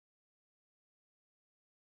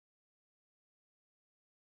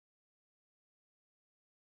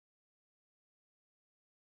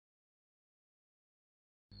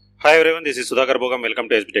Hi everyone, this is Sudhakar bogam. Welcome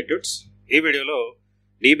to SB Tech Tuts. ఈ వీడియోలో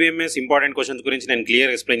DBMS important questions గురించి నేను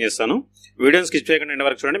clear explain చేస్తాను. వీడియోని స్కిప్ చేయకుండా ఎండ్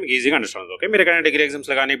వరకు చూడండి, మీకు ఈజీగా అండర్స్టాండ్ అవుతుంది. ఓకే, మీరు ఎక్కడైనా డిగ్రీ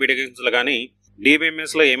ఎగ్జామ్స్లో కానీ బీటెక్ ఎగ్జామ్స్లో కానీ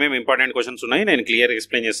DBMSలో ఏమేమి ఇంపార్టెంట్ క్వశ్చన్స్ ఉన్నాయి నేను క్లియర్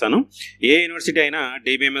ఎక్స్ప్లెయిన్ చేస్తాను. ఏ యూనివర్సిటీ అయినా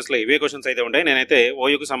DBMSలో ఇవే క్వశ్చన్స్ అయితే ఉంటాయి. నేనైతే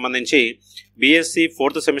ఓయూకి సంబంధించి బీఎస్సీ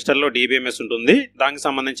 4th సెమిస్టర్లో DBMS ఉంటుంది, దానికి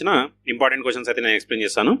సంబంధించిన ఇంపార్టెంట్ క్వశ్చన్స్ అయితే నేను ఎక్స్ప్లెయిన్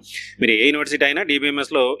చేస్తాను. మీరు ఏ యూనివర్సిటీ అయినా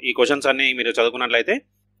DBMSలో ఈ క్వశ్చన్స్ అన్ని మీరు చదువుకున్నట్లయితే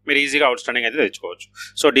మీరు ఈజీగా అవుట్ స్టాండింగ్ అయితే తెచ్చుకోవచ్చు.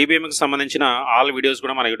 సో DBMSకి సంబంధించిన ఆల్ వీడియోస్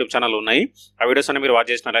కూడా మన యూట్యూబ్ ఛానల్ ఉన్నాయి. ఆ వీడియోస్ అన్ని మీరు వాచ్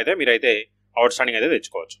చేసినట్లయితే మీరైతే అవుట్ స్టాండింగ్ అయితే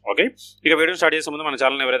తెచ్చుకోవచ్చు. ఓకే, ఇక వీడియో స్టార్ట్ చేసే ముందు మన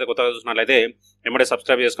ఛానల్ ఎవరైతే కొత్తగా చూసినట్లయితే వెంబడే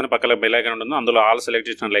సబ్స్క్రైబ్ చేసుకుని పక్కన బెల్ ఐకాన్ ఉంటుందో అందులో ఆల్ సెలెక్ట్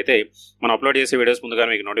చేసినట్లయితే మనం అప్లోడ్ చేసే వీడియోస్ ముందుగా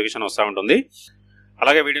మీకు నోటిఫికేషన్ వస్తూ ఉంటుంది.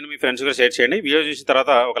 అలాగే వీడియోని మీ ఫ్రెండ్స్ కూడా షేర్ చేయండి. వీడియో చూసిన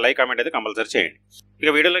తర్వాత ఒక లైక్ కామెంట్ అయితే కంపల్సరీ చేయండి.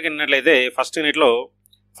 ఇక వీడియోలోకి వెళ్ళినట్లయితే ఫస్ట్ యూనిట్లో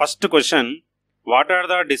first question, what are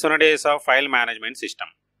the disadvantages of file management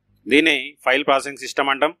system? దీన్ని ఫైల్ ప్రాసెసింగ్ సిస్టమ్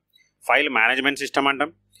అంటాం, ఫైల్ మేనేజ్మెంట్ సిస్టమ్ అంటాం.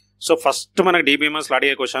 సో ఫస్ట్ మనకు DBMSలో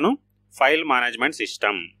అడిగే క్వశ్చన్ ఫైల్ మేనేజ్మెంట్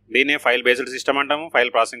సిస్టమ్, దీన్నే ఫైల్ బేస్డ్ సిస్టమ్ అంటాము,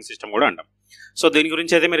 ఫైల్ ప్రాసెసింగ్ సిస్టమ్ కూడా అంటాం. సో దీని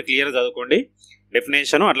గురించి అయితే మీరు క్లియర్ చదువుకోండి,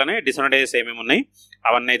 డెఫినేషన్ అట్లనే డిసడ్వాంటేజెస్ ఏమేమి ఉన్నాయి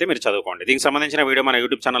అవన్నీ అయితే మీరు చదువుకోండి. దీనికి సంబంధించిన వీడియో మన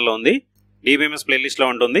యూట్యూబ్ ఛానల్లో ఉంది, DBMS ప్లేలిస్ట్లో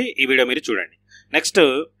ఉంటుంది, ఈ వీడియో మీరు చూడండి. నెక్స్ట్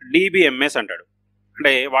DBMS అంటాడు,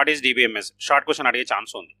 అంటే what is DBMS? Short question అడిగే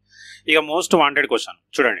ఛాన్స్ ఉంది. ఇక మోస్ట్ వాంటెడ్ క్వశ్చన్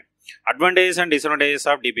చూడండి, advantages and disadvantages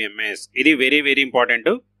of DBMS. ఇది వెరీ వెరీ ఇంపార్టెంట్.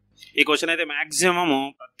 ఈ క్వశ్చన్ అయితే మాక్సిమం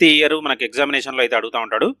ప్రతి ఇయర్ మనకి ఎగ్జామినేషన్లో అయితే అడుగుతూ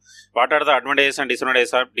ఉంటాడు. What are the advantages and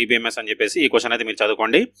disadvantages of DBMS అని చెప్పేసి ఈ క్వశ్చన్ అయితే మీరు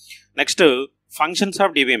చదువుకోండి. నెక్స్ట్ ఫంక్షన్స్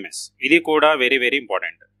ఆఫ్ DBMS, ఇది కూడా very very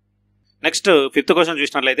important. Next 5th question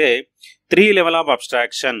చూసినట్లయితే 3 లెవెల్ ఆఫ్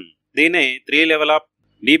అబ్స్ట్రాక్షన్, దీన్ని 3 లెవెల్ ఆఫ్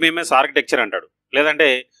DBMS ఆర్కిటెక్చర్ అంటాడు, లేదంటే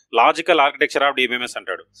లాజికల్ ఆర్కిటెక్చర్ ఆఫ్ DBMS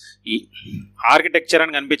అంటాడు. ఈ ఆర్కిటెక్చర్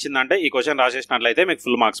అని కనిపించిందంటే ఈ క్వశ్చన్ రాసేసినట్లయితే మీకు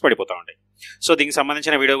ఫుల్ మార్క్స్ పడిపోతూ ఉంటాయి. సో దీనికి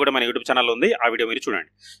సంబంధించిన వీడియో కూడా మన యూట్యూబ్ ఛానల్ ఉంది, ఆ వీడియో మీరు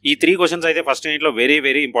చూడండి. ఈ 3 క్వశ్చన్స్ అయితే ఫస్ట్ యూనిట్లో very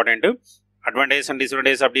very important. Advantages and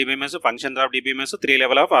disadvantages of DBMS, functions of DBMS, 3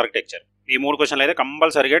 level of architecture, ఈ 3 క్వశ్చన్లు అయితే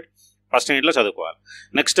కంపల్సరీగా ఫస్ట్ యూనిట్లో చదువుకోవాలి.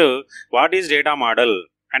 Next what is data model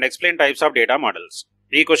and explain types of data models,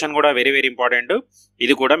 ఈ క్వశ్చన్ కూడా వెరీ వెరీ ఇంపార్టెంట్,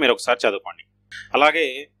 ఇది కూడా మీరు ఒకసారి చదువుకోండి. అలాగే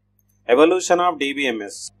evolution of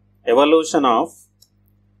DBMS, evolution of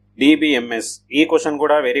DBMS, ఈ క్వశ్చన్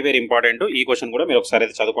కూడా వెరీ వెరీ ఇంపార్టెంట్, ఈ క్వశ్చన్ కూడా మీరు ఒకసారి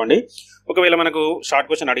అయితే చదువుకోండి. ఒకవేళ మనకు షార్ట్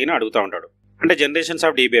క్వశ్చన్ అడిగినా అడుగుతూ ఉంటాడు, అంటే జనరేషన్స్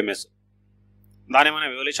ఆఫ్ DBMS, దాన్ని మనం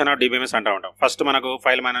ఎవల్యూషన్ ఆఫ్ DBMS అంటూ ఉంటాం. ఫస్ట్ మనకు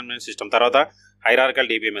ఫైల్ మేనేజ్మెంట్ సిస్టమ్, తర్వాత హైరార్కల్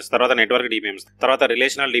DBMS, తర్వాత నెట్వర్క్ DBMS, తర్వాత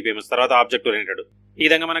రిలేషనల్ DBMS, తర్వాత ఆబ్జెక్ట్ ఓరియంటెడ్, ఈ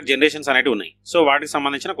విధంగా మనకు జనరేషన్స్ అనేవి ఉన్నాయి. సో వాటికి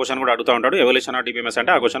సంబంధించిన క్వశ్చన్ కూడా అడుగుతూ ఉంటాడు. ఎవల్యూషన్ ఆఫ్ DBMS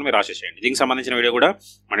అంటే ఆ క్వశ్చన్ మీరు రాసేసేయండి. దీనికి సంబంధించిన వీడియో కూడా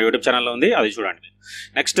మన యూట్యూబ్ ఛానల్లో ఉంది, అది చూడండి.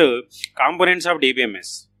 నెక్స్ట్ కాంపోనెంట్స్ ఆఫ్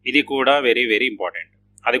DBMS, ఇది కూడా వెరీ వెరీ ఇంపార్టెంట్,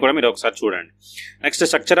 అది కూడా మీరు ఒకసారి చూడండి. Next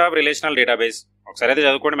structure of relational database, ఒకసారి అయితే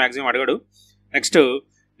చదువుకోండి, మ్యాక్సిమం అడగడు. నెక్స్ట్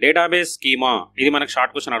డేటాబేస్ స్కీమా, ఇది మనకు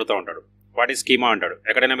షార్ట్ క్వశ్చన్ అడుగుతూ ఉంటాడు, వాట్ ఈస్ స్కీమా అంటాడు.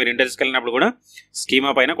 ఎక్కడైనా మీరు ఇంటర్వ్యూస్కి వెళ్ళినప్పుడు కూడా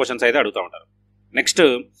స్కీమా పైన క్వశ్చన్స్ అయితే అడుగుతూ ఉంటారు. నెక్స్ట్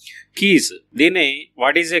కీస్, దీన్ని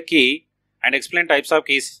what is a key and explain types of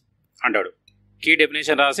keys అంటాడు. కీ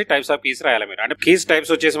డెఫినేషన్ రాసి టైప్స్ ఆఫ్ కీస్ రాయాలి మీరు. అంటే కీస్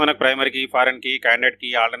టైప్స్ వచ్చేసి మనకు primary key, foreign key, candidate key,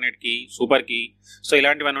 alternate key, super key, so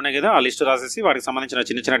ఇలాంటివన్నీ ఉన్నాయి కదా, ఆ లిస్ట్ రాసేసి వాటికి సంబంధించిన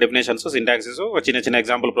చిన్న చిన్న డెఫినేషన్స్, సింటాక్సెస్, చిన్న చిన్న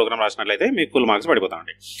ఎగ్జాంపుల్ ప్రోగ్రామ్ రాసినట్లయితే మీకు ఫుల్ మార్క్స్ పడిపోతా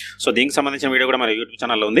ఉంటాయి. సో దీనికి సంబంధించిన వీడియో కూడా మన యూట్యూబ్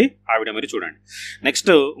ఛానల్లో ఉంది, ఆ వీడియో మీరు చూడండి.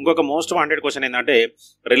 నెక్స్ట్ ఇంకొక మోస్ట్ వాంటెడ్ క్వశ్చన్ ఏంటంటే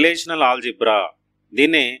రిలేషనల్ ఆల్జిబ్రా,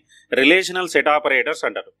 దీన్ని రిలేషనల్ సెట్ ఆపరేటర్స్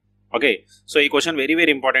అంటారు. ఓకే, సో ఈ క్వశ్చన్ వెరీ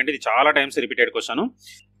వెరీ ఇంపార్టెంట్, ఇది చాలా టైమ్స్ రిపీటెడ్ క్వశ్చన్.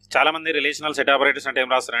 చాలా మంది రిలేషనల్ సెట్ ఆపరేటర్స్ అంటే ఏం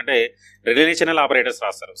రాస్తారంటే రిలేషనల్ ఆపరేటర్స్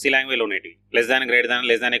రాస్తారు, సి లాంగ్వేజ్లో ఉండేవి, less than, greater than,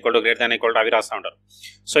 less than, equal to, greater than, equal to, అవి రాస్తూ ఉంటారు.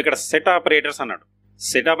 సో ఇక్కడ సెట్ ఆపరేటర్స్ అన్నాడు.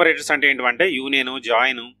 సెట్ ఆపరేటర్స్ అంటే ఏంటంటే union,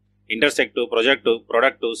 join, intersect, project,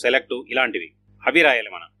 product, select, ఇలాంటివి అవి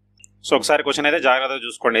రాయాలి మనం. సో ఒకసారి క్వశ్చన్ అయితే జాగ్రత్తగా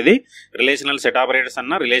చూసుకోండి, ఇది రిలేషనల్ సెట్ ఆపరేటర్స్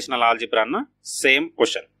అన్న రిలేషనల్ ఆల్జిబ్రా అన్న సేమ్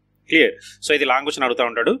క్వశ్చన్, క్లియర్. సో ఇది లాంగ్ క్వశ్చన్ అడుగుతూ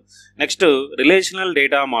ఉంటాడు. నెక్స్ట్ రిలేషనల్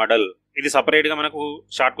డేటా మోడల్, ఇది సపరేట్గా మనకు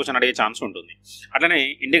షార్ట్ క్వశ్చన్ అడిగే ఛాన్స్ ఉంటుంది. అట్లనే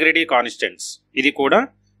ఇంటిగ్రిటీ కాన్స్టెంట్స్, ఇది కూడా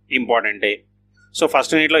ఇంపార్టెంటే. సో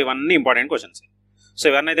ఫస్ట్ యూనిట్లో ఇవన్నీ ఇంపార్టెంట్ క్వశ్చన్స్. సో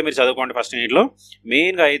ఇవన్నీ అయితే మీరు చదువుకోండి ఫస్ట్ యూనిట్లో.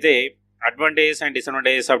 మెయిన్గా అయితే advantages and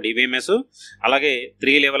disadvantages of DBMS, అలాగే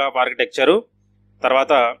 3 లెవెల్ ఆఫ్ ఆర్కిటెక్చరు,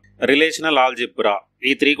 తర్వాత రిలేషనల్ ఆల్జిబ్రా,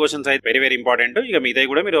 ఈ 3 క్వశ్చన్స్ అయితే వెరీ వెరీ ఇంపార్టెంట్. ఇక మిగతాయి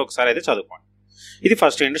కూడా మీరు ఒకసారి అయితే చదువుకోండి. ఇది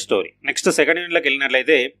first unit story. Next second యూనిట్లోకి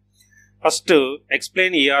వెళ్ళినట్లయితే ఫస్ట్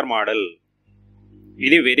ఎక్స్ప్లెయిన్ ER మోడల్,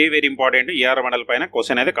 ఇది very very important. ER model పైన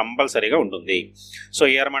క్వశ్చన్ అయితే కంపల్సరీగా ఉంటుంది. So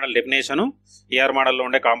ER model definition, ER మోడల్లో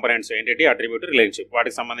ఉండే కాంపోనెంట్స్, ఎంటిటీ, అట్రిబ్యూట్, రిలేషన్షిప్,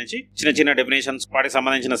 వాటికి సంబంధించి చిన్న చిన్న డెఫినేషన్స్, వాటికి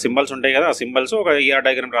సంబంధించిన సింబల్స్ ఉంటాయి కదా, ఆ సింబల్స్ ఒక ER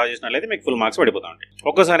డయాగ్రామ్ డ్రా చేసినట్లయితే మీకు ఫుల్ మార్క్స్ పడిపోతా ఉంటాయి.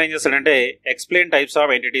 ఒక్కసారి ఏం చేస్తాడంటే ఎక్స్ప్లెయిన్ టైప్స్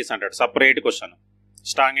ఆఫ్ ఎంటిటీస్ అంటాడు, separate question.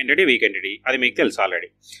 Strong entity, weak entity, అది మీకు తెలుసు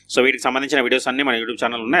ఆల్రెడీ. సో వీటికి సంబంధించిన వీడియోస్ అన్ని మన యూట్యూబ్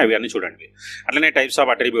ఛానల్ ఉన్నాయి, అవి అన్ని చూడండి. అట్లనే types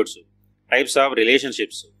of attributes, types of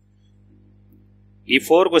relationships, ఈ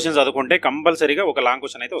 4 క్వశ్చన్స్ చదువుకుంటే కంపల్సరీగా ఒక లాంగ్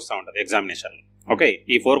క్వశ్చన్ అయితే వస్తూ ఉంటుంది ఎగ్జామినేషన్. ఓకే,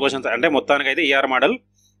 ఈ 4 క్వశ్చన్స్ అంటే మొత్తానికి అయితే ఈఆర్ మోడల్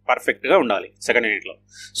పర్ఫెక్ట్గా ఉండాలి సెకండ్ యూనిట్లో.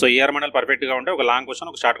 సో ఈఆర్ మోడల్ పర్ఫెక్ట్గా ఉంటే ఒక లాంగ్ క్వశ్చన్,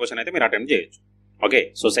 ఒక షార్ట్ క్వశ్చన్ అయితే మీరు అటెంప్ట్ చేయొచ్చు. ఓకే,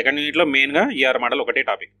 సో సెకండ్ యూనిట్లో మెయిన్గా ఈఆర్ మోడల్ ఒకటే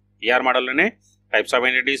topic. ER మోడల్లోనే types of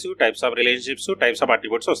entities, types of relationships, types of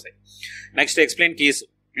attributes వస్తాయి. నెక్స్ట్ ఎక్స్ప్లెయిన్ కీస్,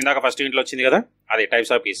 ఇందాక ఫస్ట్ యూనిట్లో వచ్చింది కదా, అదే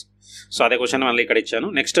టైప్స్ ఆఫ్ కీస్. సో అదే క్వశ్చన్ మళ్ళీ ఇక్కడ ఇచ్చాను.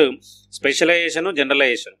 నెక్స్ట్ స్పెషలైజేషన్,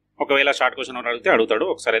 జనరలైజేషన్, ఒకవేళ షార్ట్ క్వశ్చన్ అడిగితే అడుగుతాడు,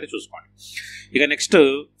 ఒకసారి అయితే చూసుకోండి. ఇక నెక్స్ట్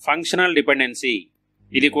ఫంక్షనల్ డిపెండెన్సీ,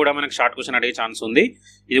 ఇది కూడా మనకు షార్ట్ క్వశ్చన్ అడిగే ఛాన్స్ ఉంది,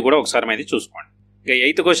 ఇది కూడా ఒకసారి అయితే చూసుకోండి. ఇక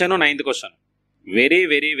 8th question, 9th question very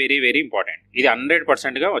very very very important. ఇది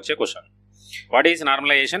 100%గా వచ్చే question. What is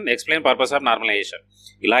normalisation, explain purpose of normalisation,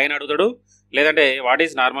 ఇలా అయినా అడుగుతాడు. లేదంటే what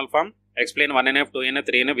is normal form, explain 1NF, 2NF,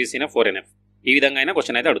 3NF, BCNF, 4NF, ఈ విధంగా అయినా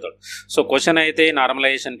క్వశ్చన్ అయితే అడుగుతాడు. సో క్వశ్చన్ అయితే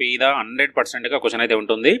నార్మలైజేషన్ మీద 100%గా క్వశ్చన్ అయితే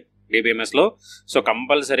ఉంటుంది DBMSలో. సో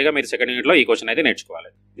కంపల్సరీగా మీరు సెకండ్ యూనిట్లో ఈ క్వశ్చన్ అయితే నేర్చుకోవాలి.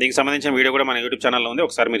 దీనికి సంబంధించిన వీడియో కూడా మన యూట్యూబ్ ఛానల్లో ఉంది,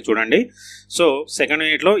 ఒకసారి మీరు చూడండి. సో సెకండ్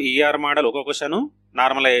యూనిట్లో ఈఆర్ మోడల్ ఒక క్వశ్చన్,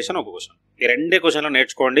 నార్మలైజేషన్ ఒక క్వశ్చన్, ఈ 2 క్వశ్చన్లు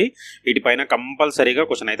నేర్చుకోండి. వీటిపైన కంపల్సరీగా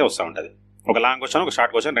క్వశ్చన్ అయితే వస్తూ ఉంటుంది. ఒక లాంగ్ క్వశ్చన్, ఒక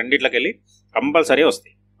షార్ట్ క్వశ్చన్, రెండిట్లోకి వెళ్ళి కంపల్సరీ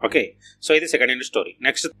వస్తాయి. ఓకే, సో ఇది సెకండ్ యూనిట్ స్టోరీ.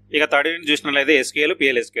 నెక్స్ట్ ఇక థర్డ్ యూనిట్ చూసినట్లయితే SQL,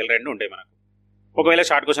 PL/SQL 2 ఉంటాయి మనకు. ఒకవేళ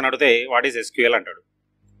షార్ట్ క్వశ్చన్ అడిగితే వాట్ ఈజ్ SQL అంటాడు,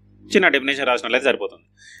 చిన్న డెఫినేషన్ రాసినట్లయితే సరిపోతుంది.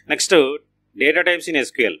 Next data types in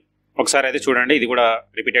SQL, ఒకసారి అయితే చూడండి, ఇది కూడా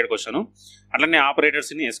రిపీటెడ్ క్వశ్చన్. అట్లనే ఆపరేటర్స్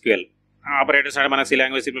ఇన్ SQL, ఆపరేటర్స్ అంటే మనకు C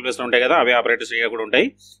లాంగ్వేజ్, C++లో ఉంటాయి కదా, అవి ఆపరేటర్స్ కూడా ఉంటాయి,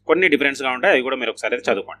 కొన్ని డిఫరెన్స్గా ఉంటాయి, అవి కూడా మీరు ఒకసారి అయితే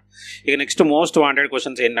చదువుకోండి. ఇక నెక్స్ట్ మోస్ట్ వాంటెడ్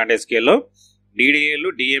క్వశ్చన్స్ ఏంటంటే SQLలో DDL,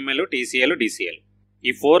 DML, TCL, DCL,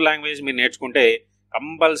 ఈ 4 లాంగ్వేజ్ మీరు నేర్చుకుంటే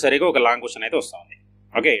కంపల్సరీగా ఒక లాంగ్ క్వశ్చన్ అయితే వస్తుంది.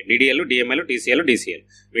 Okay, DDL, DML, TCL, DCL,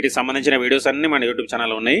 వీటికి సంబంధించిన వీడియోస్ అన్ని మన యూట్యూబ్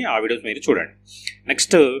ఛానల్లో ఉన్నాయి, ఆ వీడియోస్ మీరు చూడండి.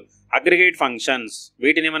 నెక్స్ట్ అగ్రిగేట్ ఫంక్షన్స్,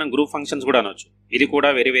 వీటిని మనం గ్రూప్ ఫంక్షన్స్ కూడా అనొచ్చు, ఇది కూడా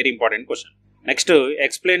very very important question. Next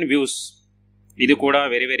explain views, ఇది కూడా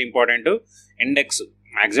very very important. Index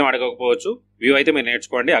maximum అడగకపోవచ్చు, view అయితే మీరు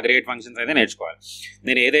నేర్చుకోండి, అగ్రిగేట్ ఫంక్షన్స్ అయితే నేర్చుకోవాలి.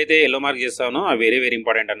 నేను ఏదైతే ఎల్లో మార్క్ చేస్తానో అవి వెరీ వెరీ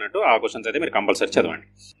ఇంపార్టెంట్ అన్నట్టు, ఆ క్వశ్చన్స్ అయితే మీరు కంపల్సరీ చదవండి.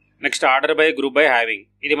 Next order by, group by, having,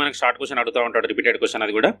 ఇది మనకు షార్ట్ క్వశ్చన్ అడుగుతూ ఉంటాడు, రిపీటెడ్ క్వశ్చన్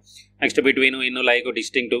అది కూడా. Next between, in, like,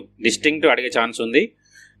 distinct అడిగే ఛాన్స్ ఉంది,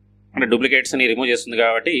 అంటే డూప్లికేట్స్ని రిమూవ్ చేస్తుంది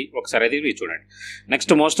కాబట్టి ఒకసారి అయితే ఇవి చూడండి.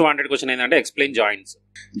 నెక్స్ట్ మోస్ట్ వాంటెడ్ క్వశ్చన్ ఏంటంటే ఎక్స్ప్లెయిన్ జాయింట్స్,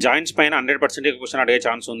 జాయింట్స్ పైన 100% క్వశ్చన్ అడిగే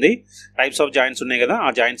ఛాన్స్ ఉంది. టైప్స్ ఆఫ్ జాయింట్స్ ఉన్నాయి కదా,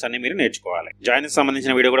 ఆ జాయింట్స్ అన్ని మీరు నేర్చుకోవాలి. జాయింట్స్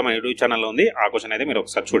సంబంధించిన వీడియో కూడా మన యూట్యూబ్ ఛానల్లో ఉంది, ఆ క్వశ్చన్ అయితే మీరు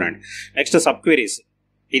ఒకసారి చూడండి. నెక్స్ట్ సబ్ క్వెరీస్,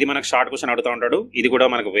 ఇది మనకు షార్ట్ క్వశ్చన్ అడుగుతూ ఉంటాడు, ఇది కూడా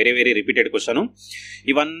మనకు వెరీ వెరీ రిపీటెడ్ క్వశ్చన్.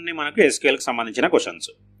 ఇవన్నీ మనకు SQLకి సంబంధించిన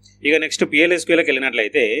క్వశ్చన్స్. ఇక నెక్స్ట్ PL/SQLకి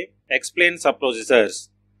వెళ్ళినట్లయితే ఎక్స్ప్లెయిన్ సబ్ ప్రొసీజర్స్.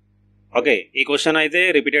 ఓకే, ఈ క్వశ్చన్ అయితే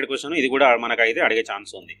రిపీటెడ్ క్వశ్చన్, ఇది కూడా మనకు అయితే అడిగే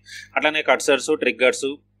ఛాన్స్ ఉంది. అట్లనే కట్సర్స్, ట్రిగ్గర్స్,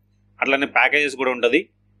 అట్లనే ప్యాకేజెస్ కూడా ఉంటుంది,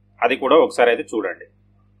 అది కూడా ఒకసారి అయితే చూడండి.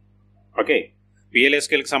 ఓకే,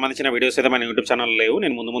 PL/SQLకి సంబంధించిన వీడియోస్ అయితే మన యూట్యూబ్ ఛానల్ లేవు,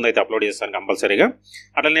 నేను ముందు అయితే అప్లోడ్ చేస్తాను కంపల్సరీగా.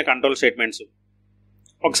 అట్లనే కంట్రోల్ స్టేట్మెంట్స్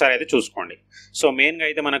ఒకసారి అయితే చూసుకోండి. సో మెయిన్గా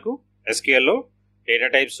అయితే మనకు SQLలో data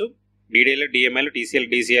types, DDL, DML, TCL,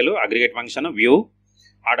 DCL, aggregate function, view,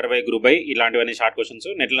 order by, group by, ఇలాంటివన్నీ short questions.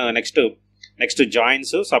 Next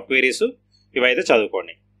joins, sub queries, ఇవైతే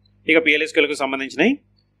చదువుకోండి. ఇక PL/SQLకి సంబంధించినవి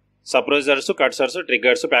సబ్ప్రొసీజర్స్, కట్సర్స్,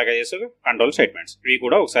 ట్రిగ్గర్స్, ప్యాకేజెస్, కంట్రోల్ స్టేట్మెంట్స్, ఇవి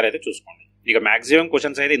కూడా ఒకసారి అయితే చూసుకోండి. ఇక మ్యాక్సిమం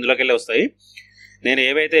క్వశ్చన్స్ అయితే ఇందులోకి వెళ్ళి వస్తాయి. నేను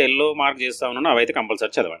ఏవైతే ఎల్లో మార్క్ చేస్తా ఉన్నానో అవైతే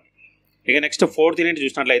కంపల్సరీ చదవండి. ఇక నెక్స్ట్ 4th యూనిట్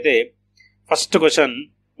చూసినట్లయితే first question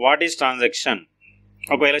what is transaction,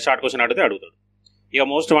 ఒకవేళ షార్ట్ క్వశ్చన్ అడుగుతాడు. ఇక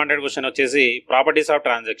మోస్ట్ వాంటెడ్ క్వశ్చన్ వచ్చేసి ప్రాపర్టీస్ ఆఫ్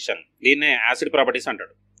ట్రాన్సాక్షన్, దీన్నే యాసిడ్ ప్రాపర్టీస్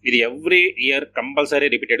అంటాడు. ఇది every year compulsory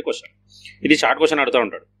repeated question, ఇది షార్ట్ క్వశ్చన్ అడుగుతూ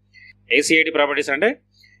ఉంటాడు. ACID ప్రాపర్టీస్ అంటే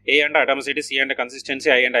A అంటే అటామిసిటీ, C అంటే కన్సిస్టెన్సీ,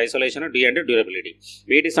 I అంటే ఐసోలేషన్, D అంటే డ్యూరబిలిటీ.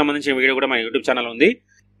 వీటికి సంబంధించిన వీడియో కూడా మన యూట్యూబ్ ఛానల్ ఉంది,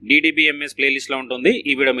 DBMS ప్లేలిస్ట్లో ఉంటుంది,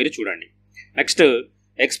 ఈ వీడియో మీరు చూడండి. Next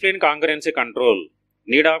explain concurrency control,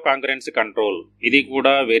 need of concurrency control, ఇది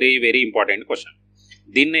కూడా వెరీ వెరీ ఇంపార్టెంట్ క్వశ్చన్.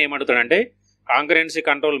 దీన్ని ఏమడుగుతాడంటే కాంకరెన్సీ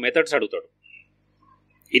కంట్రోల్ మెథడ్స్ అడుగుతాడు,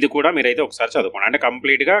 ఇది కూడా మీరైతే ఒకసారి చదువుకోండి. అంటే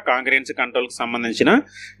కంప్లీట్గా కాంకరెన్సీ కంట్రోల్కి సంబంధించిన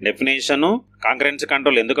డెఫినేషన్, కాంకరెన్సీ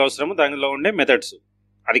కంట్రోల్ ఎందుకు అవసరము, దానిలో ఉండే మెథడ్స్,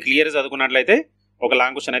 అది క్లియర్గా చదువుకున్నట్లయితే ఒక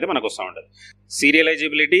లాంగ్ క్వశ్చన్ అయితే మనకు వస్తూ ఉంటుంది.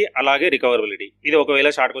 సీరియలైజిబిలిటీ అలాగే రికవరబిలిటీ, ఇది ఒకవేళ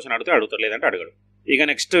షార్ట్ క్వశ్చన్ అడుగుతాడు, లేదంటే అడగడు. ఇక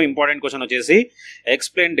నెక్స్ట్ ఇంపార్టెంట్ క్వశ్చన్ వచ్చేసి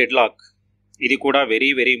ఎక్స్ప్లెయిన్ డెడ్ లాక్, ఇది కూడా వెరీ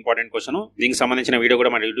వెరీ ఇంపార్టెంట్ క్వశ్చన్. దీనికి సంబంధించిన వీడియో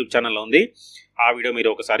కూడా మన యూట్యూబ్ ఛానల్లో ఉంది, ఆ వీడియో మీరు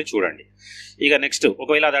ఒకసారి చూడండి. ఇక నెక్స్ట్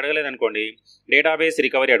ఒకవేళ అది అడగలేదు అనుకోండి, డేటాబేస్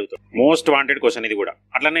రికవరీ అడుగుతాం, మోస్ట్ వాంటెడ్ క్వశ్చన్ ఇది కూడా.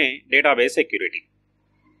 అట్లనే database security,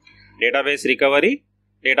 database recovery,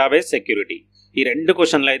 database security, ఈ 2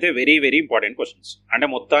 క్వశ్చన్లు అయితే వెరీ వెరీ ఇంపార్టెంట్ క్వశ్చన్స్. అంటే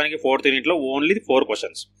మొత్తానికి 4th యూనిట్లో ఓన్లీ 4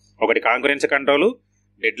 క్వశ్చన్స్, ఒకటి concurrency control,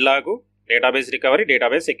 dead lock, database recovery,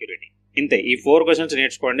 database security, ఇంతే. ఈ 4 క్వశ్చన్స్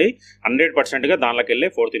నేర్చుకోండి, 100%గా దానిలోకి వెళ్ళి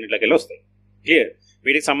 4th యూనిట్లోకి వెళ్ళి వస్తాయి. క్లియర్.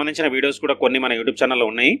 వీటికి సంబంధించిన వీడియోస్ కూడా కొన్ని మన యూట్యూబ్ ఛానల్లో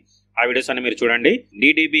ఉన్నాయి, ఆ వీడియోస్ అన్ని మీరు చూడండి.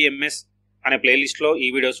 DBMS అనే ప్లేలిస్ట్లో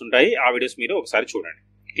ఈ వీడియోస్ ఉంటాయి. ఆ వీడియోస్ మీరు ఒకసారి చూడండి.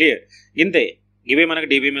 క్లియర్? ఇంతే. ఇవే మనకి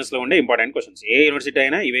DBMSలో ఉండే ఇంపార్టెంట్ క్వశ్చన్స్. ఏ యూనివర్సిటీ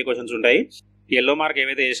అయినా ఇవే క్వశ్చన్స్ ఉంటాయి. ఎల్లో మార్క్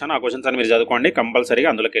ఏవైతే చేశానో ఆ క్వశ్చన్స్ అని మీరు చదువుకోండి. కంపల్సరీగా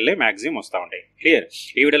అందులోకి వెళ్ళి మ్యాక్సిమం వస్తూ ఉంటాయి. క్లియర్?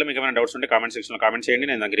 ఈ వీడియోలో మీకు ఏమైనా డౌట్స్ ఉంటే కామెంట్ సెక్షన్లో కామెంట్ చేయండి,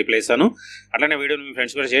 నేను దానికి రిప్లై ఇస్తాను. అట్లనే వీడియోని మీ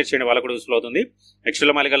ఫ్రెండ్స్ కూడా షేర్ చేయండి, వాళ్ళకు కూడా యూస్ఫుల్ అవుతుంది.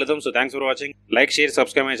 నెక్స్ట్లో మళ్ళీ కలుద్దాం. So thanks for watching. Like, share,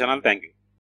 subscribe my channel. Thank you.